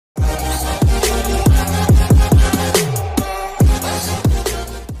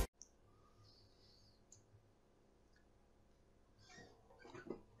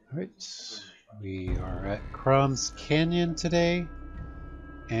we are at Crumb's Canyon today,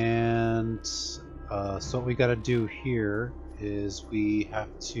 and so what we gotta do here is we have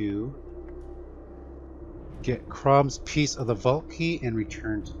to get Crumb's piece of the vault key and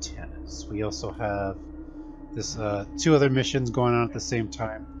return to Tennis. We also have this two other missions going on at the same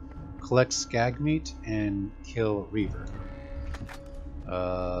time: collect skag meat and kill Reaver.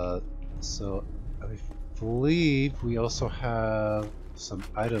 So I believe we also have some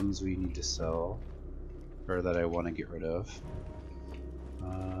items we need to sell, or that I want to get rid of.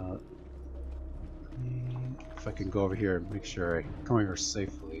 If I can go over here and make sure I come over here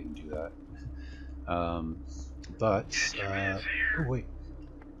safely and do that. Oh wait.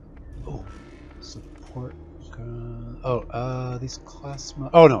 Oh, support. These class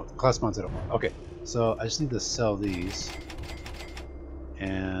mods. Oh no, class mods I don't want. Okay, so I just need to sell these,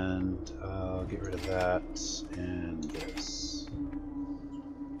 and get rid of that and this.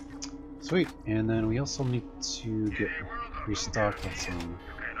 Sweet. And then we also need to get restocked on some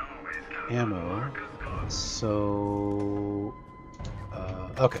ammo. So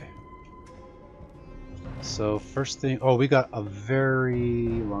okay. So first thing, oh, we got a very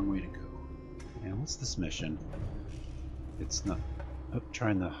long way to go. And what's this mission? It's not. Oh,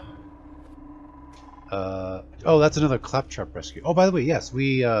 trying the. Oh, that's another claptrap rescue. Oh, by the way, yes,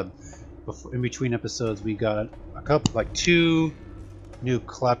 we before, in between episodes, we got a couple, like 2 new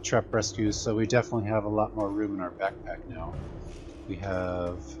claptrap rescues. So we definitely have a lot more room in our backpack now. We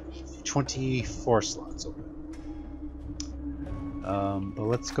have 24 slots open. But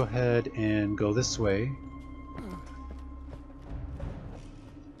let's go ahead and go this way.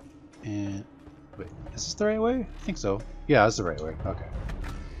 And wait, is this the right way? I think so. Yeah, it's the right way. Okay.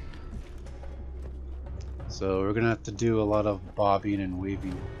 So we're gonna have to do a lot of bobbing and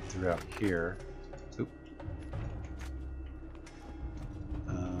weaving throughout here. Oop.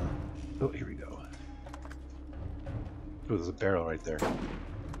 Oh, here we go. Oh, there's a barrel right there.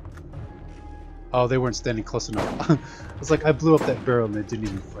 Oh, they weren't standing close enough. It's like I blew up that barrel and they didn't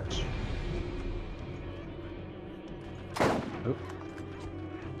even flinch. Oh.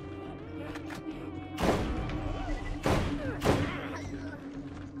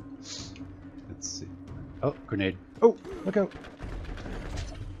 Let's see. Oh, grenade. Oh, look out.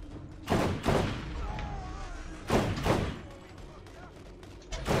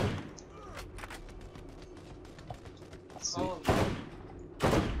 Let's see.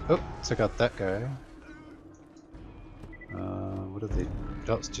 Oh, took out that guy. What did they...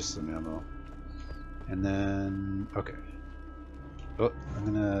 Oh, it's just some ammo. And then... Okay. Oh, I'm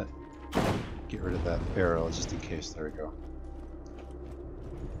gonna get rid of that barrel just in case. There we go.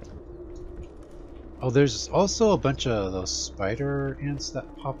 Oh, there's also a bunch of those spider ants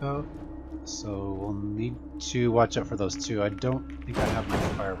that pop out. So we'll need to watch out for those too. I don't think I have my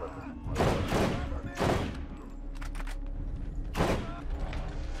fire weapon.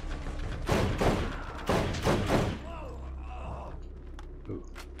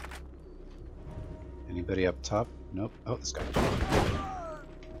 Anybody up top? Nope. Oh, this guy.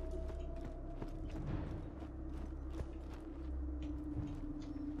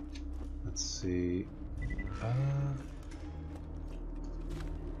 Let's see.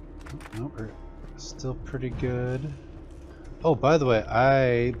 Nope, we're still pretty good. Oh, by the way,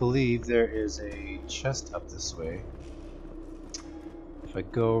 I believe there is a chest up this way. If I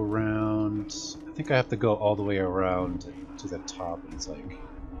go around, I think I have to go all the way around to the top, and it's like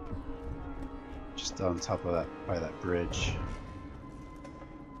just on top of that, by that bridge.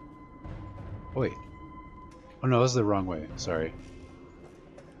 Oh wait. Oh no, this is the wrong way. Sorry.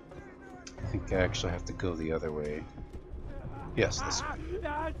 I think I actually have to go the other way. Yes, this way.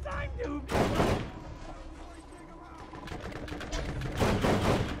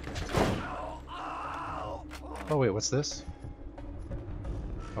 Oh wait, what's this?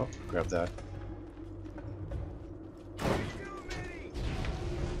 Oh, grab that.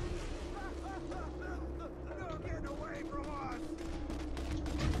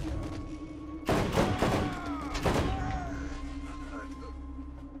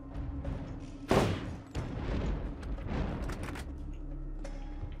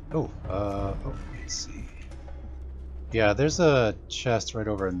 Oh, let's see. Yeah, there's a chest right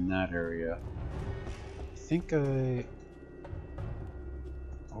over in that area. I think or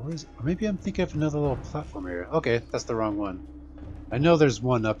maybe I'm thinking of another little platform area. Okay, that's the wrong one. I know there's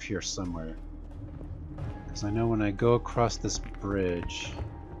one up here somewhere. Because I know when I go across this bridge,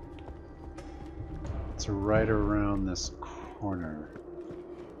 it's right around this corner.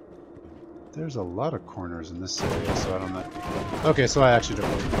 There's a lot of corners in this area, so I don't know. Okay, so I actually don't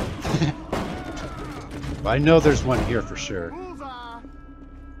know. But I know there's one here for sure.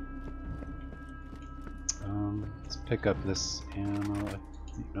 pick up this ammo.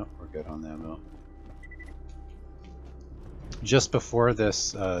 Nope, we're good on the ammo. Just before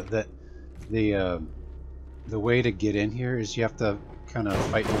this, the way to get in here is you have to kind of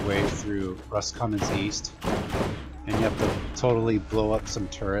fight your way through Rust Commons East, and you have to totally blow up some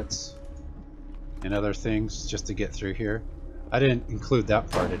turrets and other things just to get through here. I didn't include that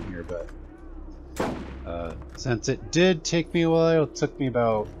part in here, but since it did take me a while, it took me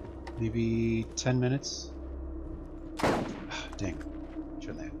about maybe 10 minutes. Dang.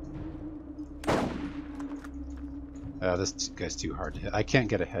 Shouldn't I? This guy's too hard to hit. I can't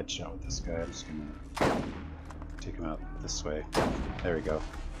get a headshot with this guy. I'm just gonna take him out this way. There we go.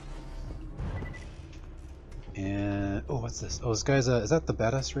 And oh, what's this? Oh, this guy's is that the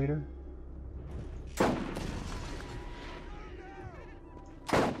badass raider?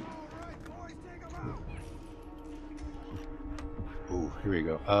 Oh, here we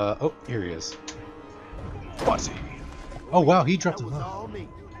go. Oh, here he is. Fuzzy. Oh wow, he dropped a lot.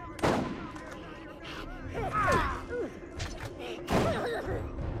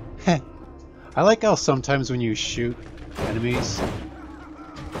 I like how sometimes when you shoot enemies,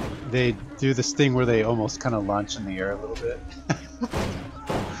 they do this thing where they almost kind of launch in the air a little bit.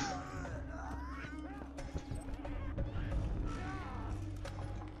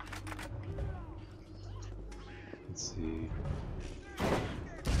 Let's see.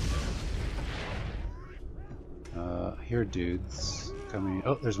 Here, dudes coming.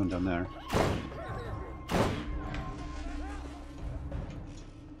 Oh, there's one down there.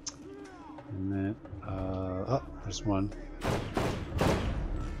 And then, oh, there's one.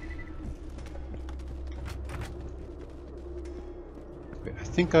 Wait, I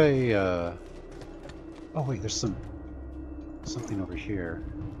think I, oh wait, there's something over here.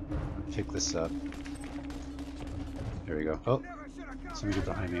 I'll pick this up. There we go. Oh, somebody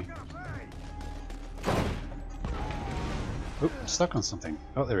behind me. Oop, stuck on something.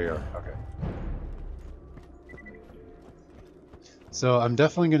 Oh, there we are. Okay. So I'm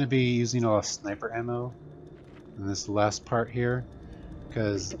definitely going to be using a lot of sniper ammo in this last part here,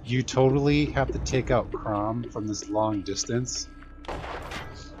 because you totally have to take out Crom from this long distance.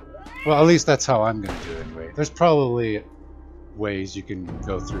 Well, at least that's how I'm going to do it anyway. There's probably ways you can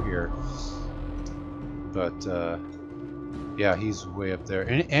go through here, but yeah, he's way up there,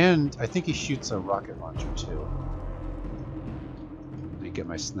 and I think he shoots a rocket launcher too. Let me get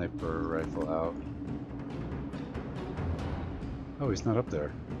my sniper rifle out. Oh, he's not up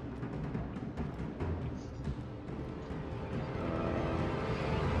there.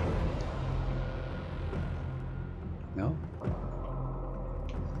 No?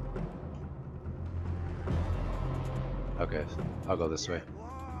 Okay, I'll go this way.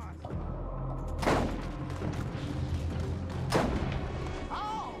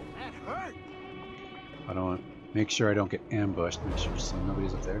 I don't want. Make sure I don't get ambushed. Make sure so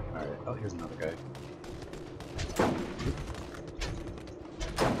nobody's up there. Alright, oh, here's another guy.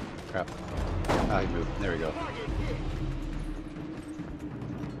 Crap. Ah, he moved. There we go.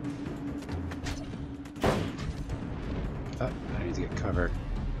 Ah, I need to get covered.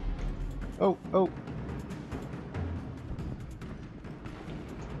 Oh, oh!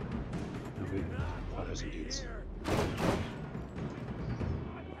 Nobody. Oh, there's some dudes.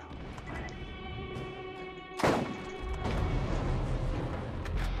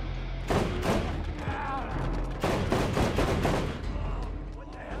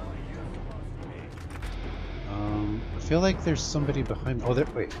 I feel like there's somebody behind me. Oh, there.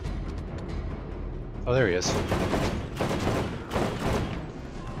 Wait. Oh, there he is.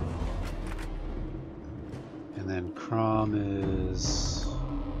 And then Crom is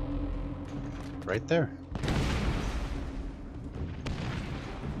right there.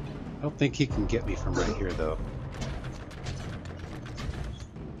 I don't think he can get me from right here, though.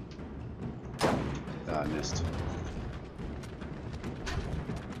 Ah, I missed.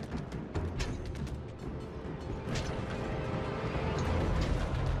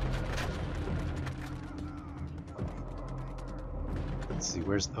 Let's see,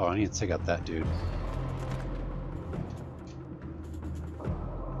 where's... Oh, I need to take out that dude.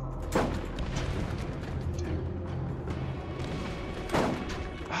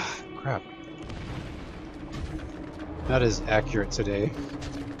 Ah, crap. Not as accurate today.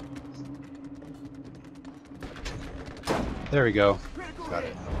 There we go. Got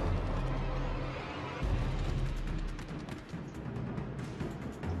it.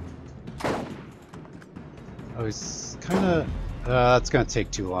 Oh, he's kind of... that's gonna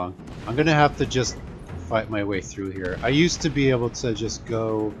take too long. I'm gonna have to just fight my way through here. I used to be able to just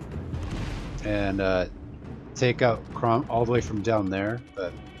go and take out Crom all the way from down there,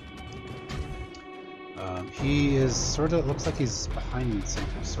 but He is sort of, looks like he's behind some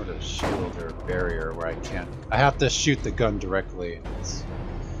sort of shield or barrier where I have to shoot the gun directly, and it's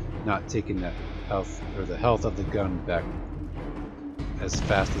not taking the health, or the health of the gun back as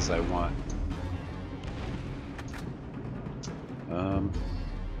fast as I want.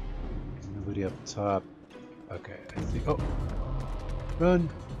 Nobody up top. Okay, I think, oh! Run!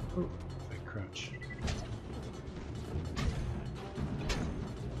 Oh, I crouch.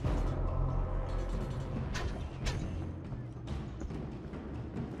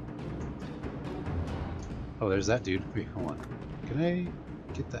 Oh, there's that dude. Wait, hold on. Can I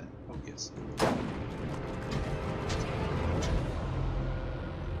get that? Oh, yes.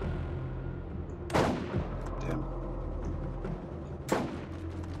 Damn.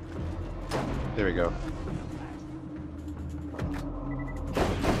 There we go.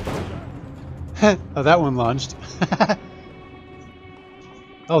 Oh, that one launched.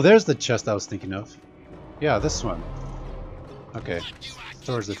 Oh, there's the chest I was thinking of. Yeah, this one. Okay.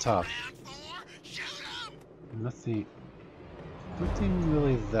 Towards the top. Nothing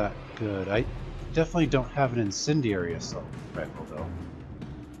really that good. I definitely don't have an incendiary assault rifle though.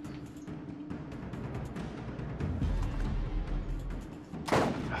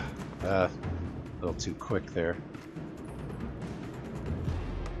 A little too quick there.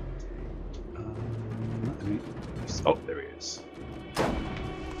 Oh, there he is.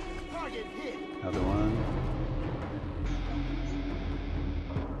 Another one.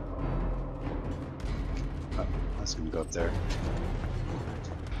 Oh, that's gonna go up there.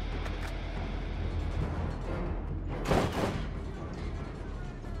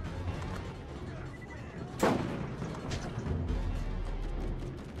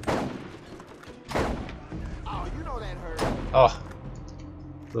 Oh,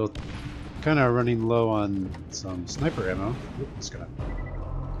 little kind of running low on some sniper ammo. Oop, it's gonna.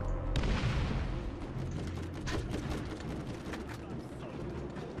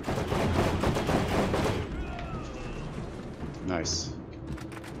 Nice.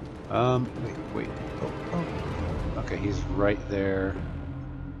 Wait. Oh. Okay, he's right there.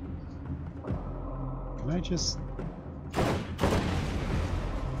 Can I just?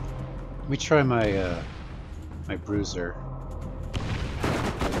 Let me try my my bruiser.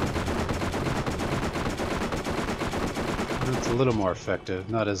 It's a little more effective,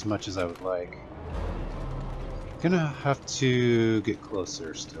 not as much as I would like. Gonna have to get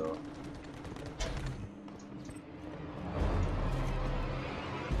closer still.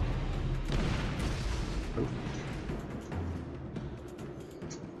 Oh.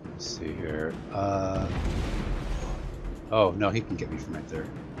 Let's see here. Oh no, he can get me from right there.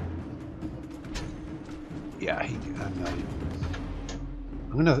 Yeah, I'm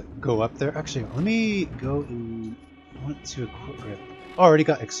gonna go up there. Actually, let me go and I want to equip. Oh, already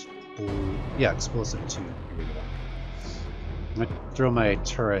got explosive 2. Here we go. I'm gonna throw my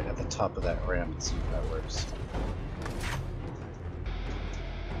turret at the top of that ramp and see if that works.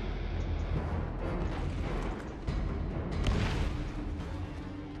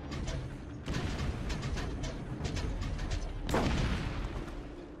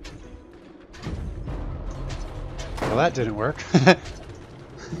 Well, that didn't work.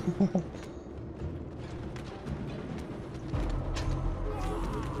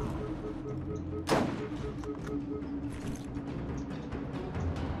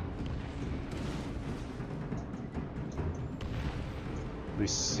 Let me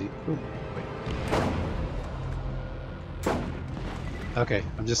see. Ooh, wait. Okay,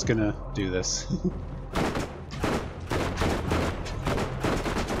 I'm just gonna do this.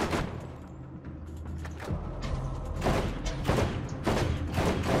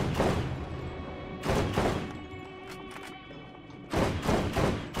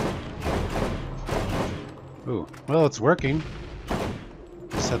 Ooh, well, it's working.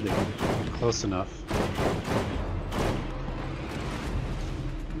 Just had to get close enough.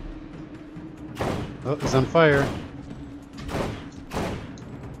 Oh, it's on fire.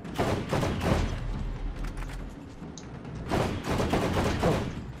 Oh,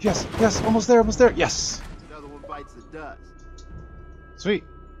 yes, almost there, yes! Another one bites the dust. Sweet.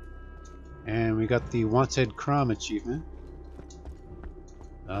 And we got the Wanted Crom achievement.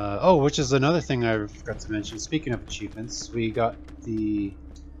 Oh, which is another thing I forgot to mention. Speaking of achievements, we got the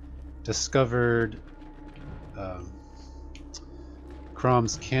discovered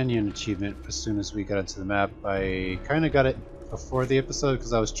Crom's Canyon achievement as soon as we got into the map. I kind of got it before the episode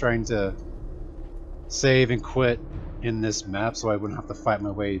because I was trying to save and quit in this map so I wouldn't have to fight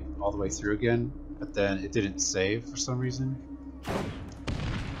my way all the way through again, but then it didn't save for some reason.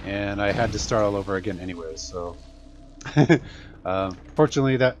 And I had to start all over again anyway, so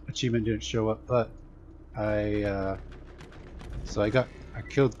fortunately that achievement didn't show up, but So I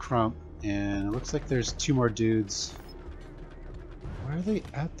killed Crump, and it looks like there's 2 more dudes. Where are they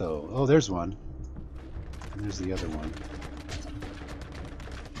at though? Oh, there's one. And there's the other one.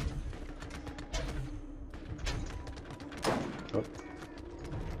 Oh.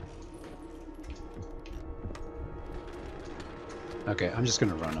 Okay, I'm just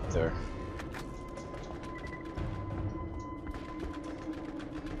gonna run up there.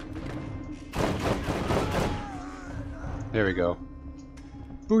 There we go.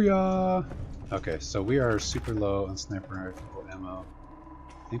 Booyah! Okay, so we are super low on sniper rifle ammo.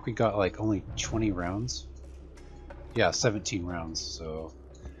 I think we got like only 20 rounds. Yeah, 17 rounds, so...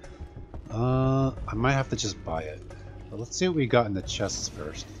 I might have to just buy it. But let's see what we got in the chests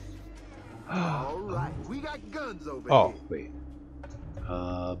first. Alright, we got guns over Oh, here. wait.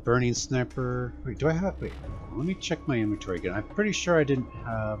 Burning sniper... Wait, do I have... Wait, let me check my inventory again. I'm pretty sure I didn't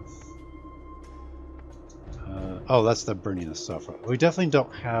have... oh, that's the burning assault rifle. We definitely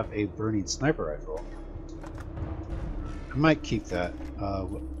don't have a burning sniper rifle. I might keep that.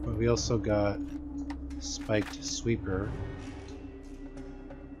 But we also got spiked sweeper.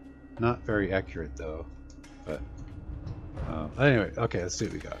 Not very accurate though. But anyway, okay, let's see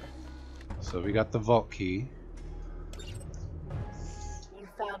what we got. So we got the vault key. You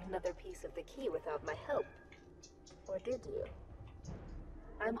found another piece of the key without my help. Or did you?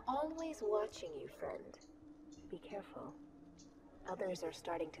 I'm always watching you, friend. Be careful. Others are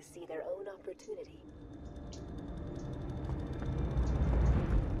starting to see their own opportunity.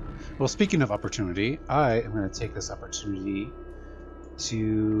 Well, speaking of opportunity, I am going to take this opportunity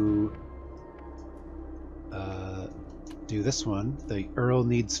to do this one, the Earl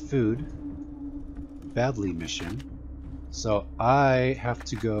Needs Food badly mission. So I have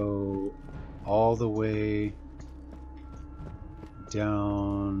to go all the way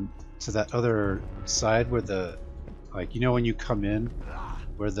down to that other side where the, like, you know when you come in,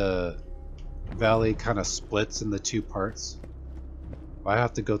 where the valley kind of splits into 2 parts? I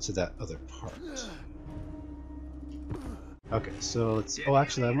have to go to that other part. Okay, so let's... Oh,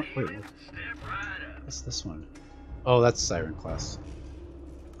 actually, wait. What's this one? Oh, that's Siren class.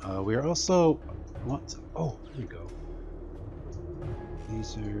 We are also... Oh, here we go.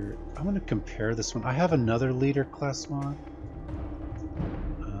 These are... I'm going to compare this one. I have another leader class mod.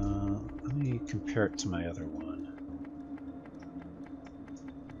 Let me compare it to my other one.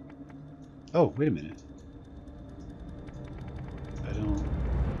 Oh, wait a minute. I don't...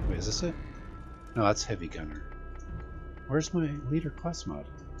 Wait, is this it? No, that's Heavy Gunner. Where's my leader class mod?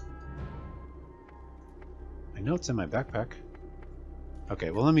 I know it's in my backpack. Okay,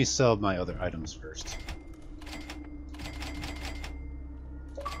 well let me sell my other items first.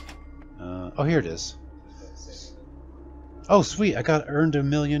 Oh, here it is. Oh, sweet! I got earned 1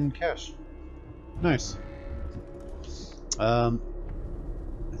 million cash. Nice. Let's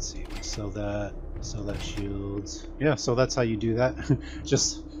see. Sell that shields. Yeah, so that's how you do that.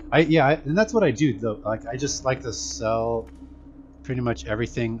 And that's what I do though. Like, I just like to sell pretty much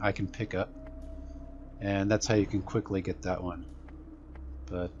everything I can pick up, and that's how you can quickly get that one.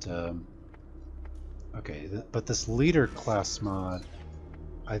 But okay, but this leader class mod,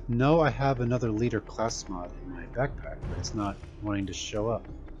 I know I have another leader class mod in my backpack, but it's not wanting to show up.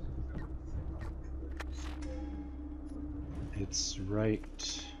 It's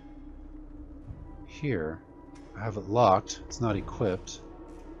right here. I have it locked. It's not equipped.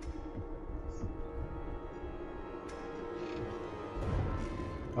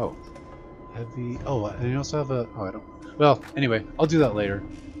 Oh, heavy. Oh, and you also have a. Oh, I don't. Well, anyway, I'll do that later.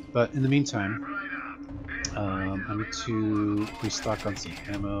 But in the meantime, I need to restock on some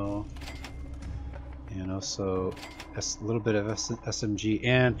ammo, and also a little bit of SMG,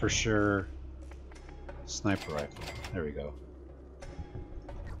 and for sure, sniper rifle. There we go.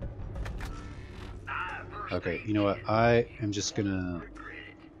 Okay, you know what? I am just gonna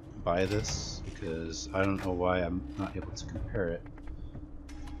buy this because I don't know why I'm not able to compare it.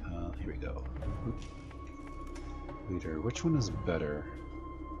 Here we go. Leader, which one is better?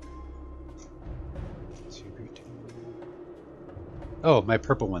 Oh, my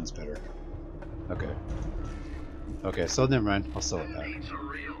purple one's better. Okay. Okay, so never mind. I'll sell it back.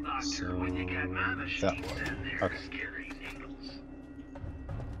 So that one. Okay.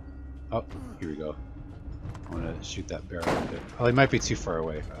 Oh, here we go. I want to shoot that barrel a bit. Oh, he might be too far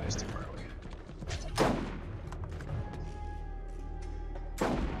away. Oh, he's too far away.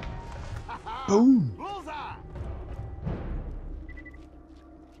 Boom!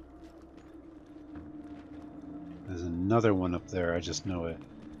 There's another one up there, I just know it.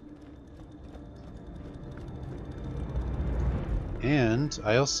 And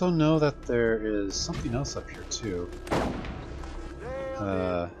I also know that there is something else up here too.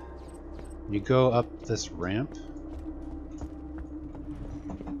 You go up this ramp.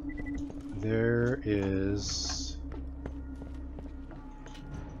 There is.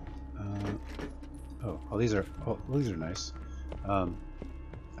 These are nice. At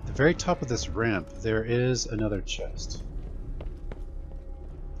the very top of this ramp, there is another chest.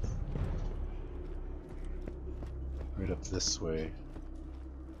 Right up this way.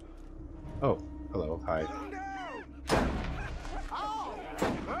 Oh, hello, hi.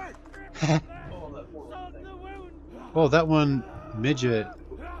 Well, that one midget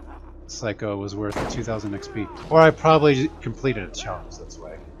psycho was worth 2,000 XP. Or I probably completed a challenge, that's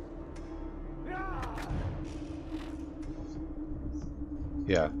why.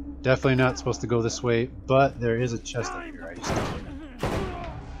 Yeah, definitely not supposed to go this way, but there is a chest up here. I just don't.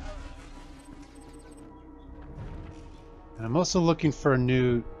 And I'm also looking for a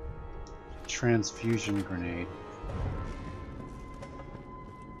new transfusion grenade.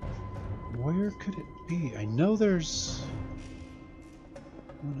 Where could it be? I know there's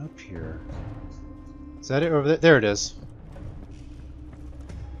one up here. Is that it over there? There it is.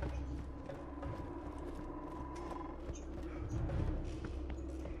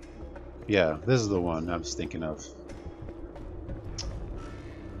 Yeah, this is the one I was thinking of.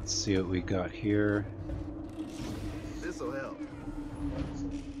 Let's see what we got here. This'll help.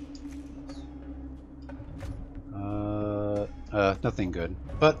 Nothing good.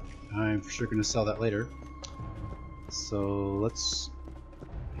 But I'm for sure going to sell that later. So let's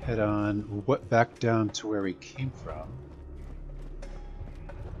head on back down to where we came from.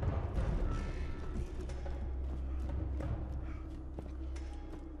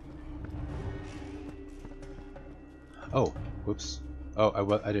 Oh, whoops.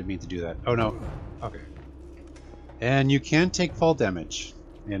 Oh, I didn't mean to do that. Oh no. Okay. And you can take fall damage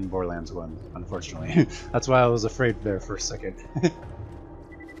in Borderlands 1, unfortunately. That's why I was afraid there for a second.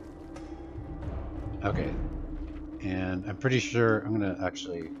 Okay. And I'm pretty sure I'm going to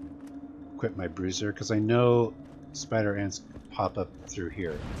actually equip my bruiser, because I know spider ants pop up through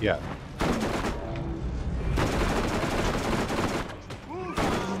here. Yeah.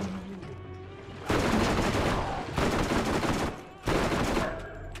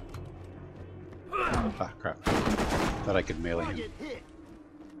 Ah, crap. Thought I could melee him.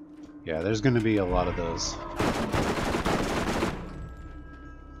 Yeah, there's going to be a lot of those.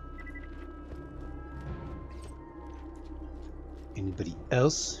 Anybody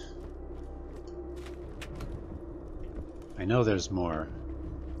else? I know there's more.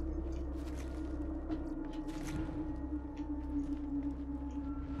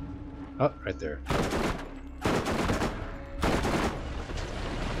 Oh, right there.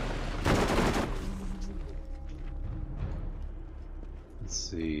 Let's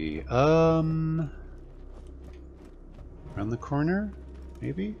see. Around the corner?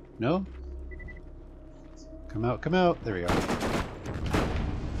 Maybe? No? Come out, come out. There we go.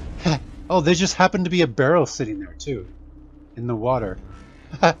 Oh, there just happened to be a barrel sitting there too. In the water.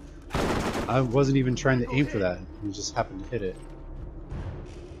 I wasn't even trying to aim for that. We just happened to hit it.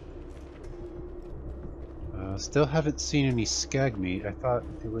 Still haven't seen any skag meat. I thought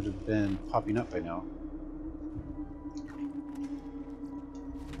it would have been popping up by now.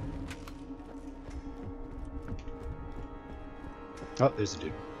 Oh, there's a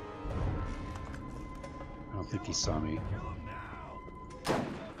dude. I don't think he saw me.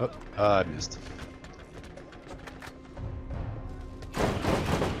 Oh, I missed.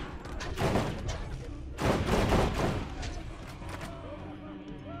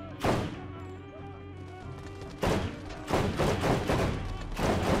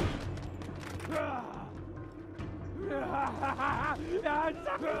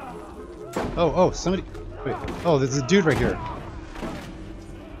 Oh, somebody... Wait. Oh, there's a dude right here.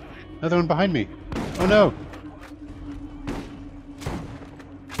 Another one behind me. Oh no!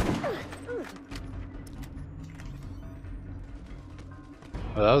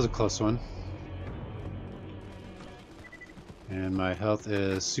 Oh, that was a close one. And my health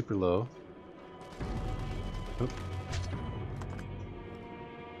is super low. Oh.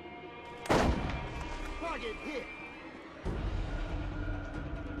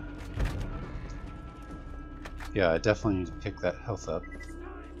 Yeah, I definitely need to pick that health up.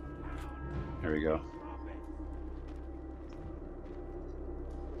 There we go.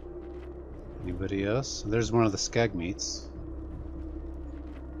 Anybody else? There's one of the skag meats.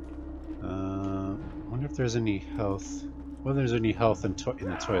 Wonder if there's any health. Whether there's any health in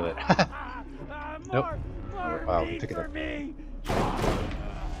the toilet. Nope. Oh, wow, pick it up.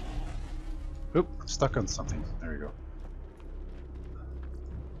 Oop, I'm stuck on something. There we go.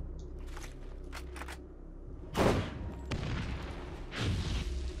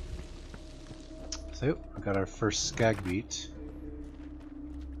 So we got our first skag meat.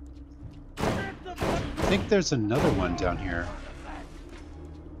 I think there's another one down here.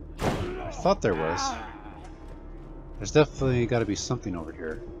 I thought there was. There's definitely got to be something over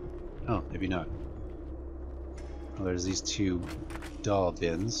here. Oh, maybe not. Well, there's these two doll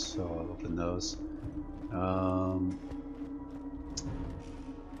bins, so I'll open those. Let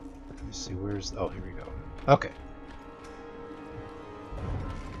me see, where's... Oh, here we go. Okay.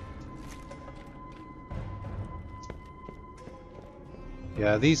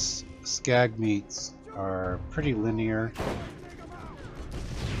 Yeah, these skag meats are pretty linear.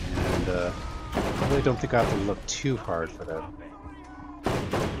 And I really don't think I have to look too hard for them.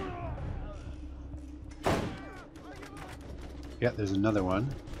 Yeah, there's another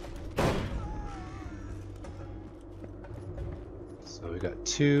one. So we got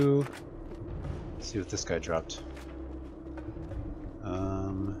two. Let's see what this guy dropped.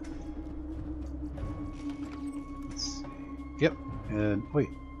 Let's see. Yep. And wait,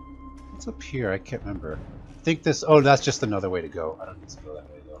 what's up here? I can't remember. I think this. Oh, that's just another way to go. I don't need to go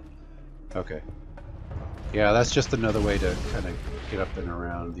that way though. Okay. Yeah, that's just another way to kind of get up and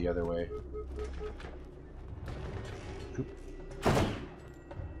around the other way. Oop.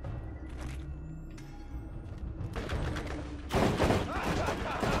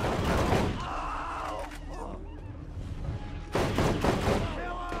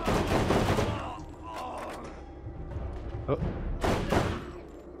 Oh.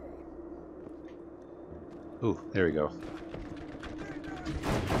 Ooh, there we go.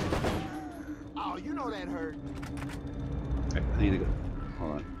 Oh, you know that hurt. Okay, I need to go.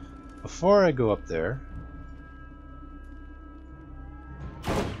 Hold on. Before I go up there.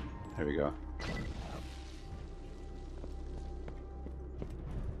 There we go.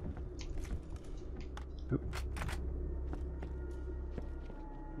 Oop.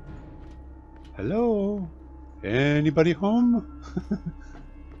 Hello? Anybody home?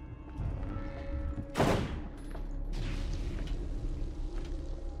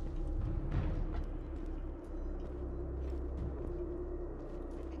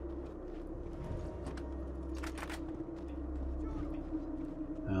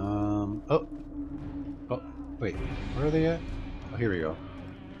 Oh, wait, where are they at? Oh, here we go.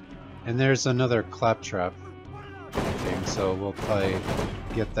 And there's another claptrap thing, so we'll probably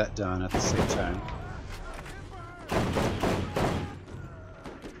get that done at the same time.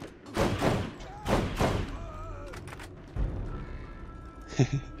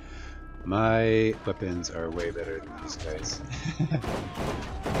 My weapons are way better than these guys.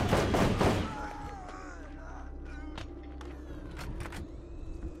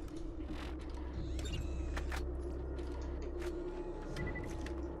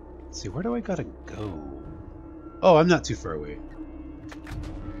 Let's see, where do I gotta go? Oh, I'm not too far away.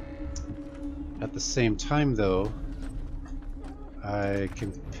 At the same time, though, I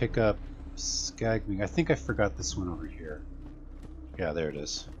can pick up skag meat. I think I forgot this one over here. Yeah, there it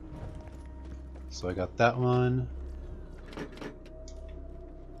is. So I got that one.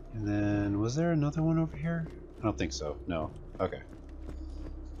 And then, was there another one over here? I don't think so. No. Okay.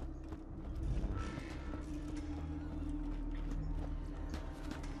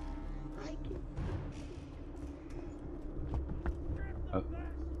 Oh.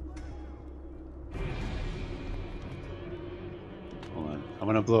 Hold on. I'm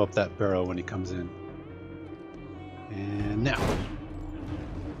gonna blow up that barrel when he comes in. And now.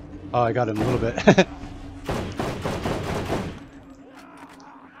 Oh, I got him a little bit.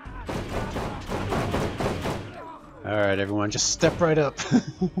 Alright, everyone, just step right up.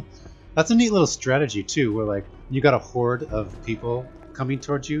 That's a neat little strategy, too, where, like, you got a horde of people coming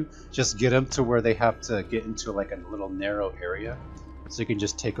towards you. Just get them to where they have to get into, like, a little narrow area. So you can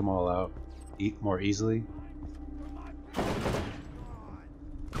just take them all out more easily.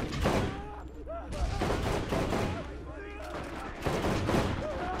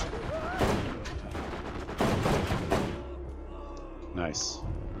 Nice.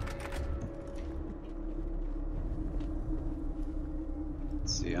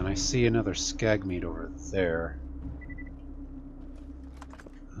 Let's see, and I see another skag meat over there.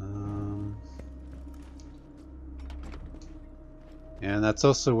 And that's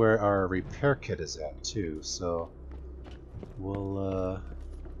also where our repair kit is at too, so we'll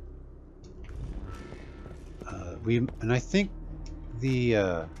and I think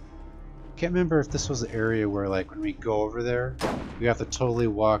the can't remember if this was the area where, like, when we go over there, we have to totally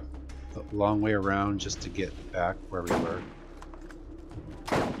walk the long way around just to get back where we were.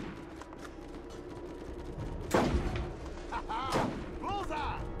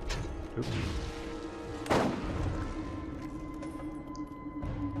 Oop.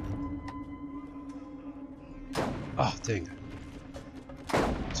 Oh, dang.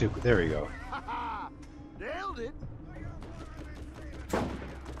 There we go. Nailed it.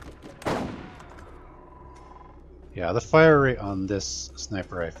 Yeah, the fire rate on this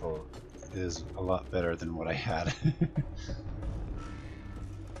sniper rifle is a lot better than what I had.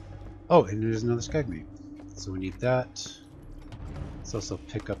 Oh, and there's another skag meat. So we need that. Let's also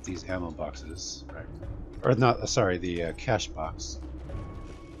pick up these ammo boxes. Right. Or not, sorry, the cash box.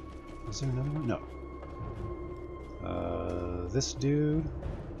 Is there another one? No. This dude.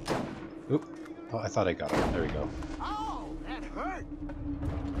 Oop. Oh, I thought I got him. There we go. Oh, that hurt.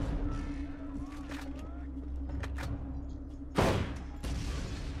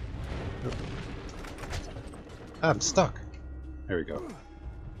 Oop. Ah, I'm stuck. There we go.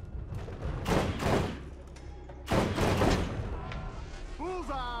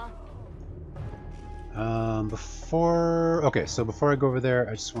 Before I go over there,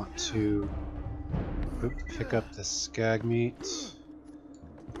 I just want to pick up the skag meat.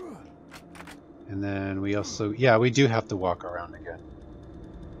 And then we also, yeah, we do have to walk around again.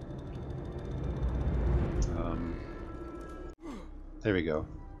 There we go.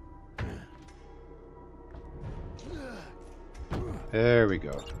 There we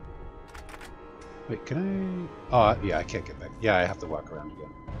go. Wait, can I? Oh, yeah, I can't get back. Yeah, I have to walk around again.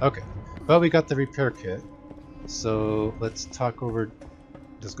 Okay. Well, we got the repair kit. So let's talk over.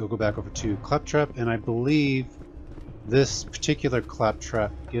 Just go back over to Claptrap, and I believe this particular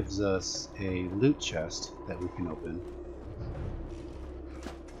Claptrap gives us a loot chest that we can open.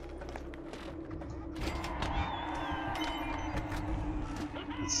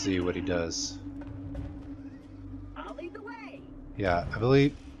 Let's see what he does. I'll lead the way. Yeah, I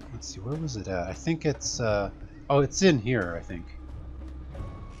believe. Let's see, where was it at? I think it's. Oh, it's in here. I think.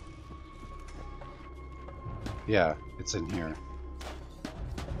 Yeah, it's in here.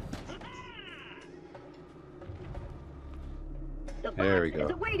 There we go.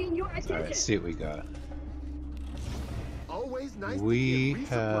 Alright, let's see what we got. Always nice We to get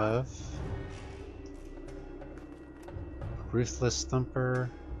have resupplies. Ruthless Thumper.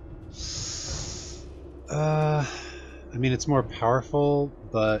 I mean, it's more powerful,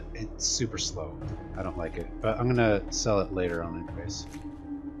 but it's super slow. I don't like it, but I'm gonna sell it later on anyways.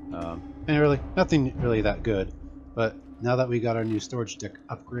 And really, nothing really that good. But now that we got our new storage deck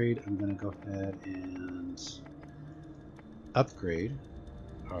upgrade, I'm gonna go ahead and upgrade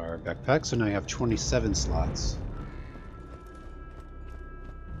our backpack. So now you have 27 slots.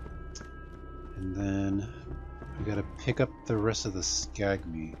 And then we gotta pick up the rest of the skag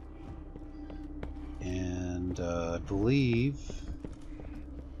meat. And I believe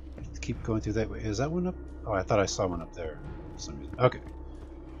let's keep going through that way. Is that one up? Oh, I thought I saw one up there for some reason. Okay.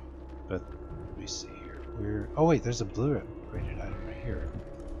 But let me see here. Where? Oh wait, there's a blue upgraded item right here.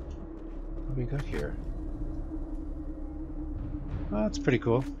 What do we got here? Oh, it's pretty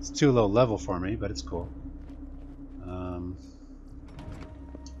cool. It's too low level for me, but it's cool.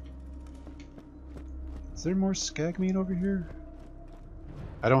 Is there more skag meat over here?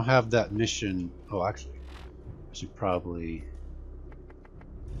 I don't have that mission. Oh, actually, I should probably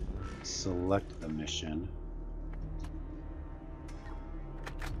select the mission.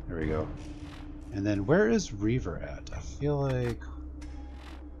 There we go. And then where is Reaver at? I feel like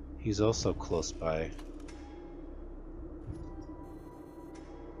he's also close by.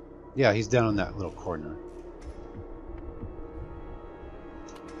 Yeah, he's down in that little corner.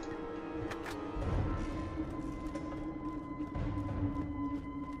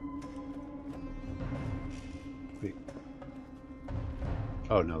 Wait.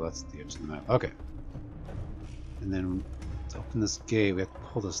 Oh no, that's the edge of the map. Okay. And then to open this gate, we have to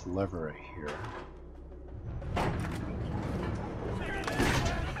pull this lever right here.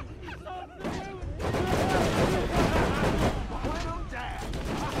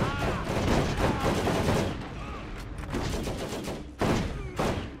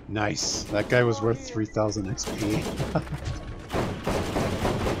 Nice. That guy was worth 3,000 XP.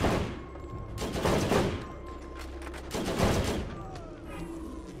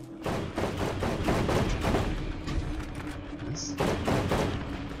 Nice.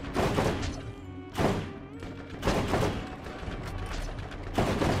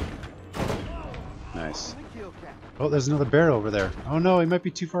 Nice. Oh, there's another bear over there. Oh no, he might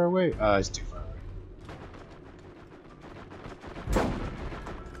be too far away. He's too far away.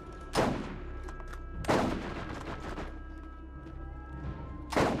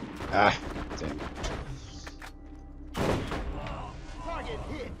 Ah, dang. Target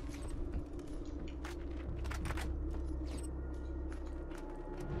hit.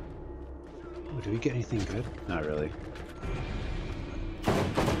 Oh, do we get anything good? Not really.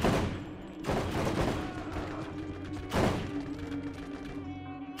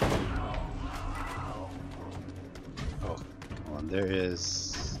 there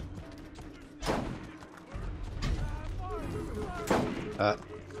is...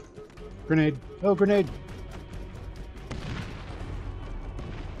 Grenade! Oh, grenade!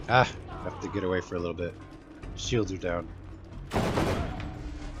 Ah, have to get away for a little bit. Shields are down.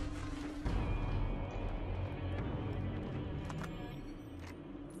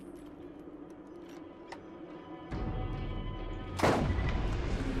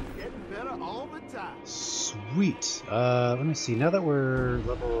 Getting better all the time. Sweet. Let me see. Now that we're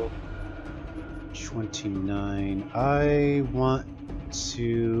level 29, I want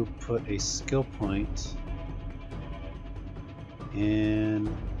to put a skill point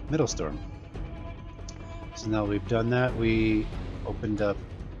in Middle Storm. So now we've done that, we opened up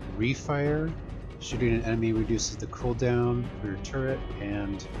Refire. Shooting an enemy reduces the cooldown for your turret,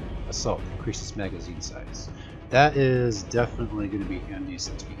 and Assault increases magazine size. That is definitely going to be handy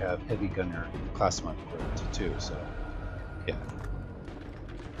since we have Heavy Gunner class mod equipped too, so yeah.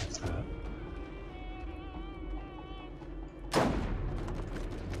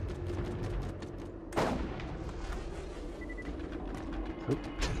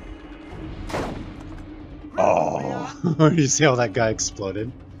 Oh, you see how that guy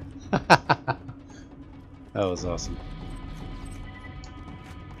exploded? That was awesome.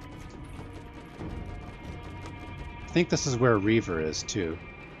 I think this is where Reaver is too.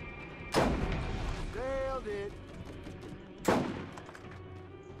 Nailed it.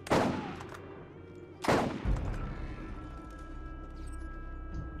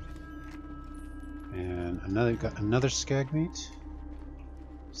 And another skag meat.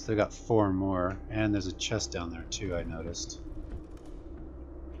 Still got 4 more, and there's a chest down there too, I noticed.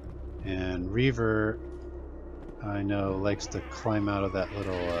 And Reaver, I know, likes to climb out of that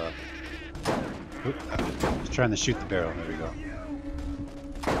little oop, I was trying to shoot the barrel. There we go.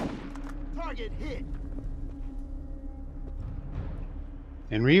 Target hit.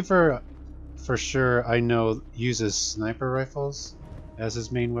 And Reaver, for sure, I know, uses sniper rifles as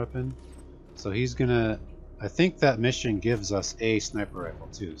his main weapon. So he's gonna... I think that mission gives us a sniper rifle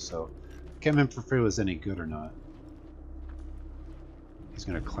too, so I can't remember if it was any good or not. He's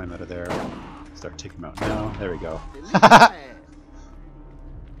gonna climb out of there, start taking him out now. There we go.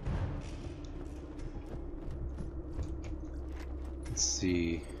 Let's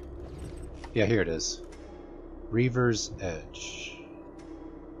see. Yeah, here it is. Reaver's Edge.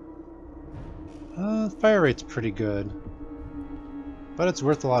 Fire rate's pretty good, but it's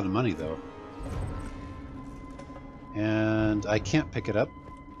worth a lot of money though. And I can't pick it up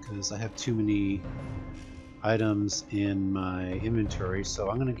because I have too many items in my inventory, so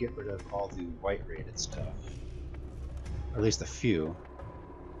I'm going to get rid of all the white rated stuff, or at least a few.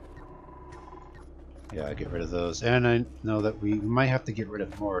 Yeah, I get rid of those, and I know that we might have to get rid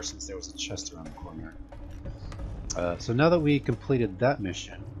of more since there was a chest around the corner. So now that we completed that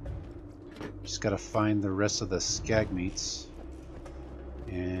mission, just got to find the rest of the skag meats.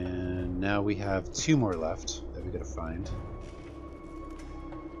 And now we have 2 more left that we gotta find.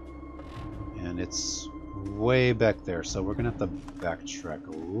 And it's way back there, so we're gonna have to backtrack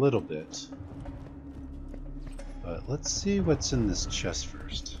a little bit. But let's see what's in this chest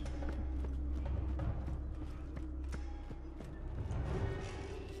first.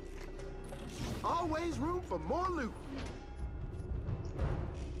 Always room for more loot.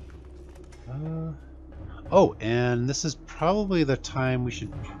 Oh, and this is probably the time we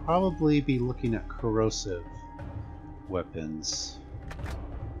should probably be looking at corrosive weapons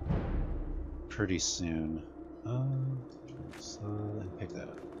pretty soon. So pick that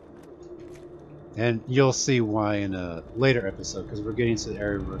up. And you'll see why in a later episode, because we're getting to the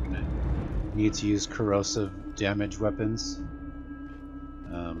area where we're going to need to use corrosive damage weapons.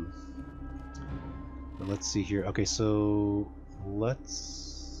 But let's see here. Okay, so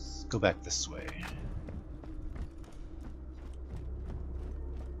let's go back this way.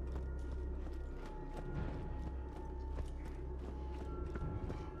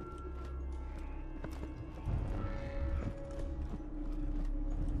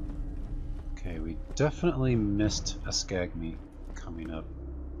 Okay, we definitely missed a skag meat coming up.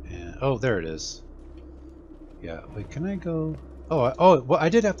 And oh, there it is. Yeah, wait, can I go? Oh, well, I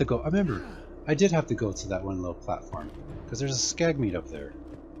did have to go. I remember, I did have to go to that one little platform because there's a skag meat up there.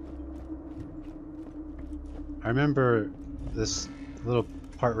 I remember this little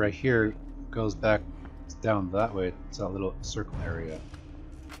part right here goes back down that way to that little circle area.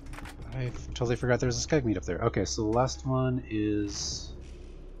 I totally forgot there's a skag meat up there. Okay, so the last one is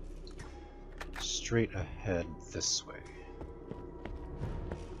straight ahead this way.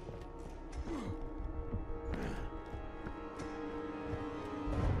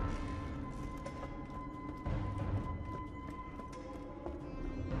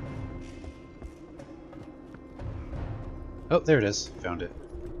 Oh, there it is. Found it.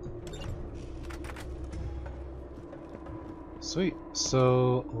 Sweet.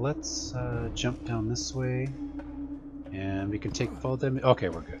 So let's jump down this way, and we can take fall damage. Okay,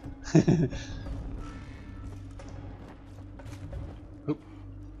 we're good. Oop.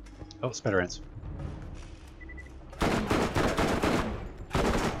 Oh, spider ants.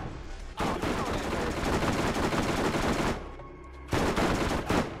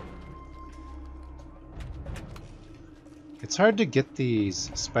 It's hard to get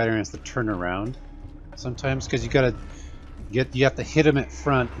these spider ants to turn around sometimes because you have to hit them at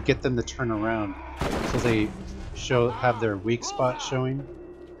front and get them to turn around so they have their weak spot showing,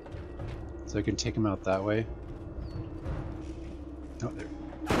 so I can take them out that way. Oh,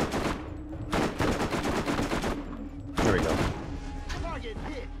 there we go. Target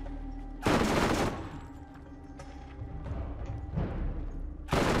hit.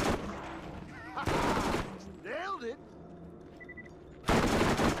 Nailed it.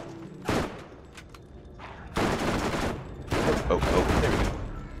 Oh, there we go.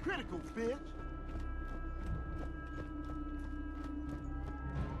 Critical, bitch.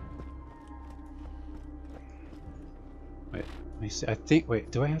 Wait, let me see. I think.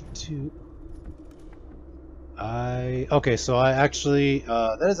 Wait, do I have to? Okay, so I actually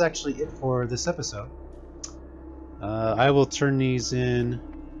that is actually it for this episode. I will turn these in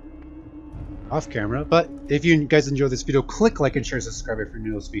off camera, but if you guys enjoyed this video, click like and share, subscribe if you're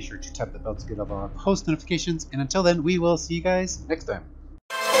new. Be sure to tap the bell to get all our post notifications, and until then, we will see you guys next time.